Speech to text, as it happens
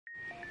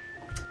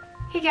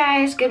Hey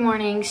guys, good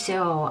morning.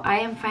 So I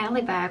am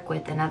finally back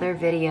with another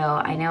video.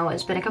 I know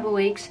it's been a couple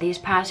weeks. These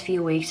past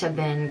few weeks have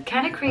been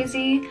kind of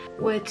crazy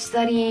with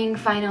studying,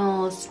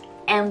 finals,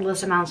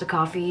 endless amounts of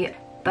coffee,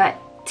 but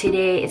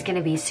today is going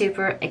to be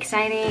super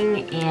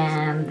exciting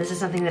and this is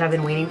something that I've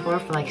been waiting for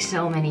like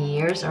so many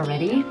years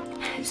already.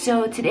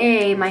 So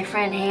today my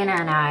friend Hannah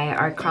and I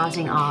are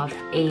crossing off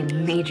a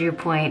major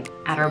point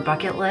at our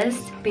bucket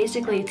list.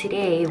 Basically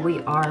today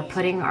we are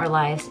putting our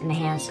lives in the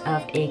hands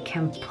of a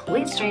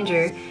complete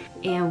stranger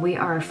and we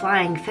are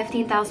flying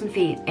 15,000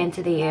 feet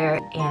into the air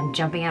and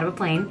jumping out of a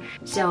plane.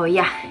 So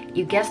yeah,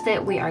 you guessed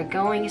it, we are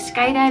going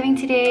skydiving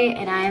today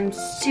and I am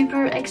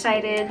super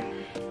excited.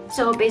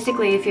 So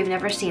basically, if you've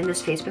never seen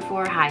this face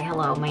before, hi,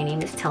 hello, my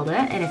name is Tilda,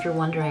 and if you're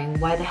wondering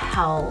why the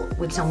hell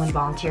would someone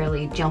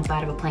voluntarily jump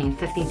out of a plane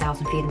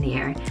 15,000 feet in the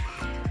air?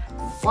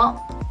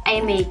 Well, I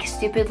make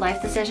stupid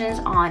life decisions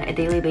on a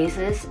daily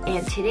basis,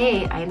 and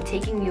today I am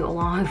taking you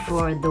along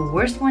for the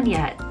worst one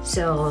yet.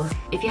 So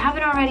if you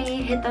haven't already,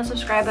 hit that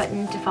subscribe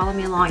button to follow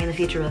me along in the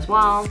future as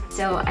well.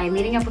 So I'm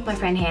meeting up with my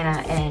friend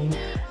Hannah in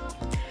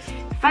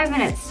 5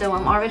 minutes, so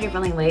I'm already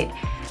running late.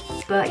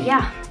 But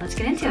yeah, let's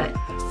get into it.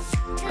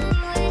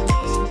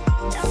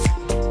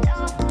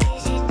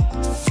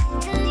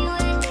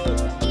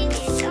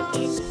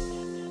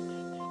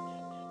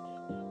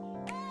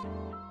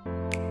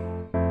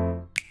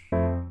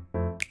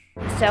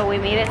 So we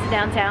made it to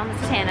downtown.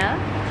 This is Hannah.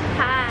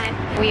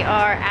 Hi. We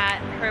are at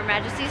Her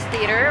Majesty's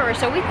Theater, or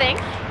so we think,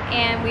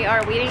 and we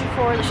are waiting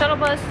for the shuttle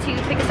bus to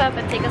pick us up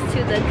and take us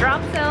to the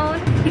drop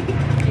zone.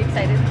 Are you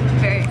excited?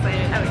 Very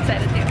excited. I'm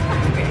excited too.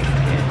 I'm very excited.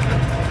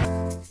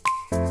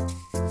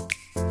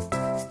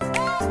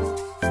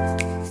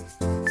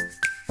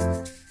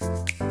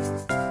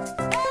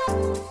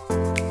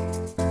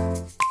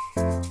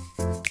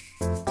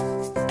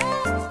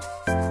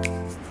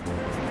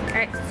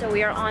 So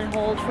we are on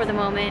hold for the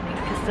moment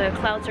because the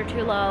clouds are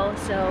too low,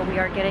 so we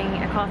are getting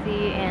a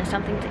coffee and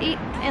something to eat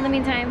in the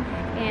meantime,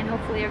 and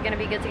hopefully we're gonna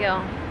be good to go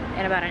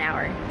in about an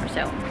hour or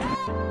so.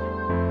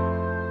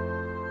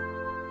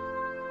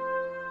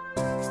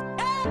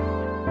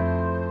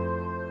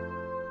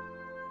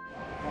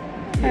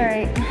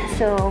 Alright,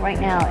 so right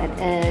now it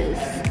is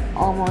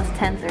almost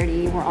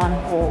 10:30. We're on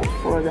hold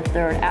for the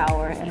 3rd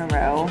hour in a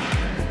row.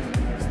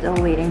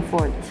 Still waiting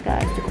for the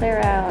skies to clear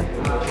out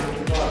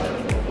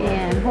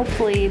and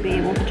hopefully be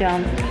able to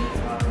jump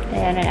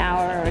in an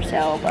hour or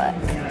so, but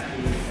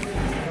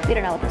we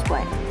don't know at this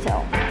point,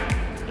 so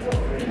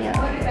yeah.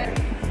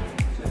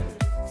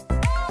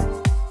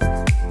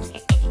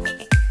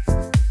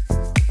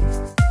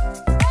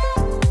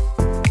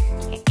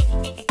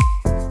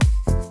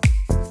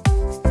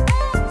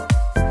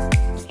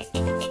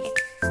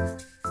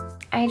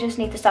 I just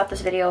need to stop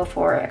this video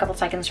for a couple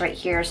seconds right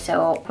here.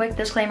 So quick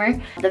disclaimer,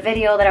 the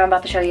video that I'm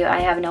about to show you, I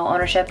have no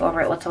ownership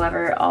over it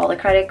whatsoever. All the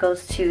credit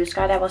goes to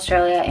Skydive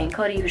Australia and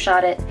Cody who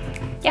shot it.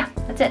 Yeah,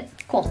 that's it.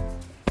 Cool.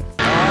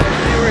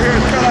 We're here in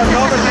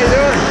Melbourne. How you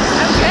doing?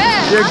 I'm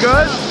good. You're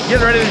good?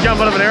 Getting ready to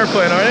jump out of an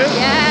airplane, are you?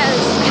 Yes.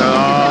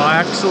 Oh,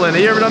 excellent.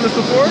 Have you ever done this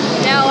before?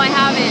 No, I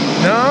haven't.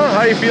 No?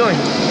 How are you feeling?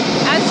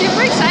 I'm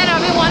super excited.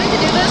 I've been wanting to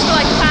do this for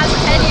like the past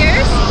 10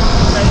 years.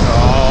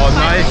 Oh,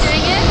 Finally nice.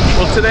 doing it.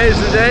 Well, today's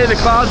the day. The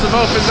clouds have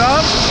opened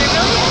up.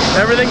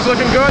 Everything's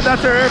looking good.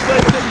 That's our airplane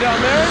sitting down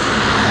there.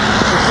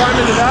 We're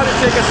climbing into that and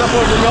take us up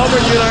over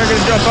Melbourne. You and I are going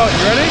to jump out.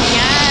 You ready?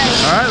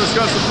 Yes. All right, let's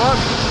go have some fun.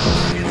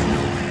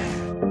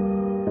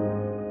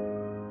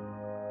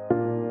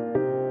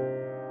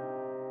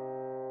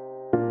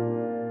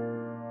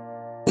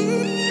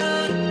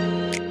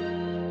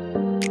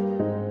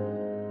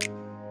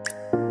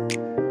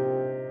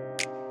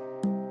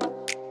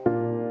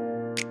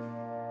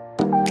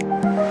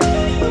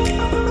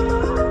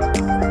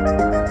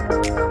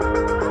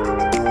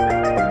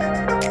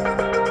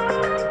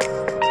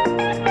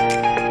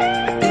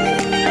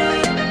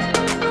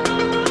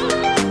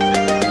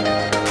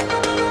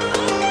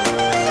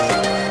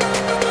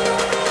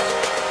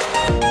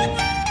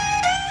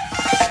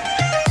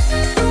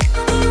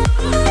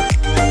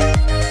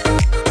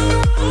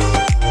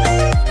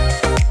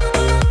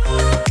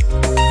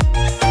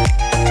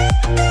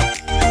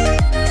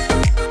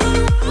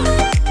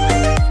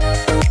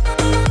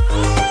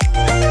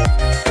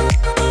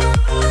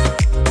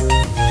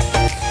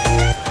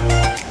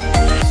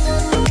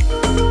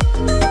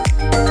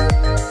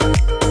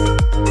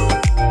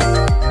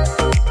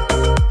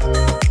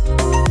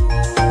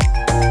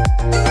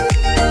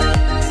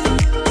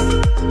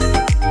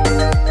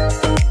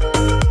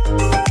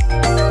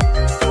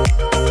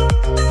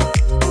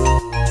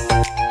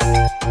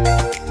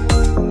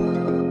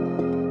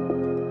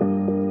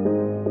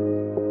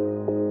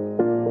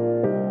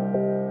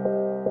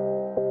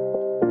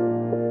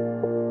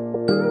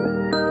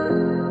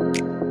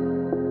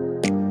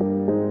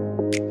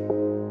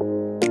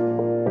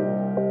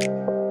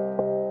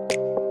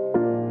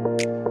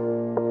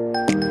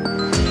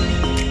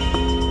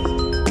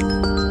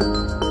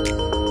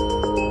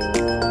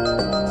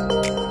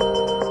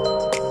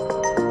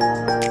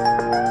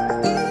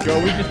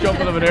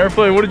 of an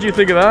airplane. What did you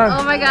think of that?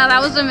 Oh my god,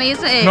 that was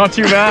amazing. Not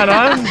too bad,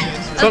 huh?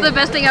 That's the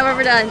best thing I've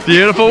ever done.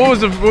 Beautiful. What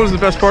was the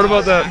best part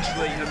about that?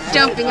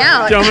 Jumping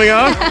out. Jumping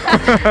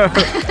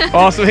out?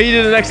 Awesome. Hey, you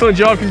did an excellent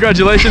job.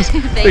 Congratulations.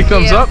 Big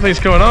thumbs up. Thanks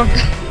for coming on.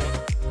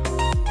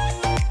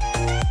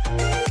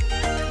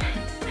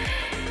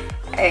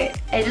 Alright,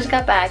 I just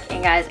got back,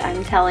 and guys,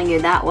 I'm telling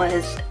you, that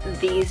was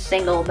the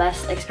single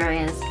best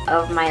experience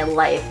of my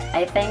life.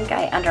 I think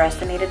I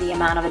underestimated the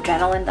amount of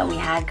adrenaline that we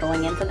had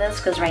going into this,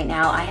 because right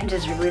now I am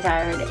just really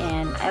tired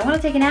and I want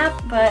to take a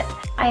nap, but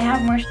I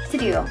have more to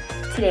do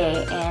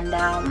today and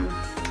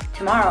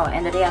tomorrow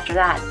and the day after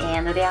that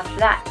and the day after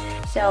that.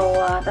 So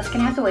that's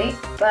gonna have to wait.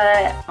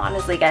 But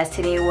honestly guys,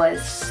 today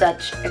was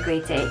such a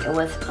great day. It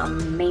was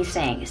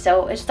amazing.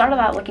 So it started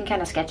out looking kind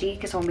of sketchy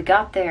because when we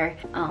got there,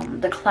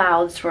 the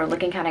clouds were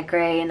looking kind of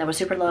gray and they were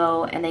super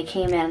low, and they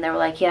came in and they were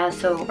like, yeah,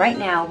 so right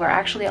now we're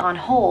actually on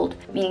hold,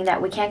 meaning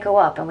that we can't go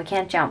up and we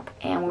can't jump.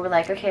 And we were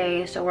like,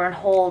 okay, so we're on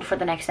hold for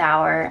the next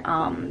hour.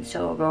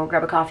 So go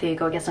grab a coffee,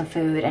 go get some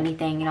food,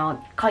 anything, you know,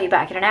 I'll call you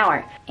back in an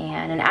hour.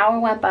 And an hour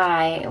went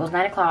by, it was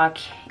 9 o'clock.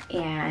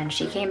 And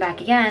she came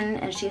back again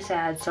and she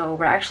said, so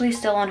we're actually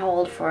still on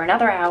hold for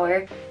another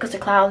hour because the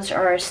clouds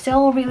are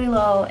still really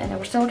low and they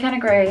were still kind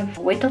of gray.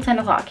 Wait till 10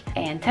 o'clock.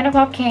 And 10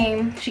 o'clock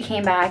came, she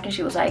came back and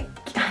she was like,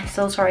 I'm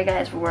so sorry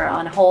guys, we're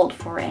on hold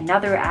for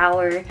another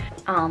hour.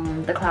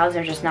 The clouds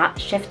are just not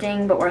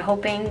shifting, but we're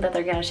hoping that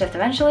they're gonna shift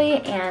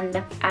eventually.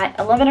 And at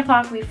 11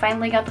 o'clock, we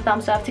finally got the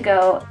thumbs up to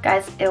go.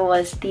 Guys, it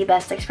was the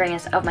best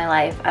experience of my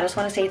life. I just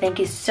wanna say thank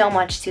you so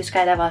much to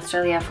Skydive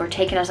Australia for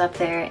taking us up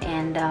there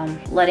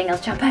and letting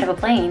us jump out of a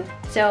plane.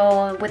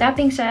 So with that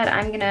being said,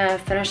 I'm gonna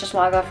finish this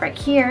vlog off right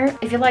here.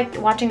 If you liked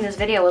watching this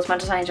video as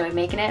much as I enjoyed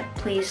making it,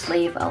 please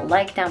leave a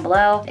like down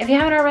below. If you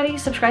haven't already,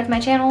 subscribe to my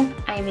channel.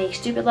 I make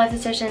stupid life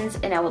decisions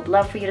and I would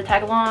love for you to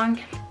tag along,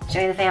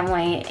 join the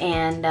family,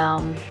 and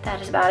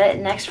that is about it.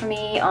 Next for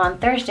me on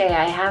Thursday,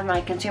 I have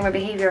my consumer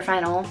behavior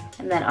final,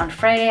 and then on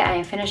Friday I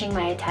am finishing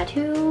my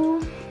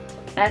tattoo.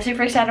 I'm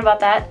super excited about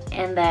that.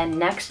 And then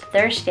next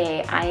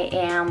Thursday I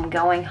am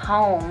going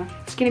home.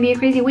 It's gonna be a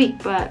crazy week,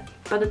 but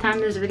by the time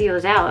this video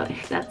is out,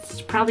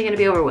 that's probably gonna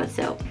be over with.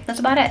 So that's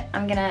about it.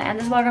 I'm gonna end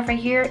this vlog off right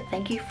here.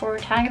 Thank you for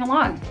tagging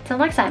along. Till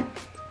next time,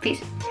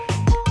 peace.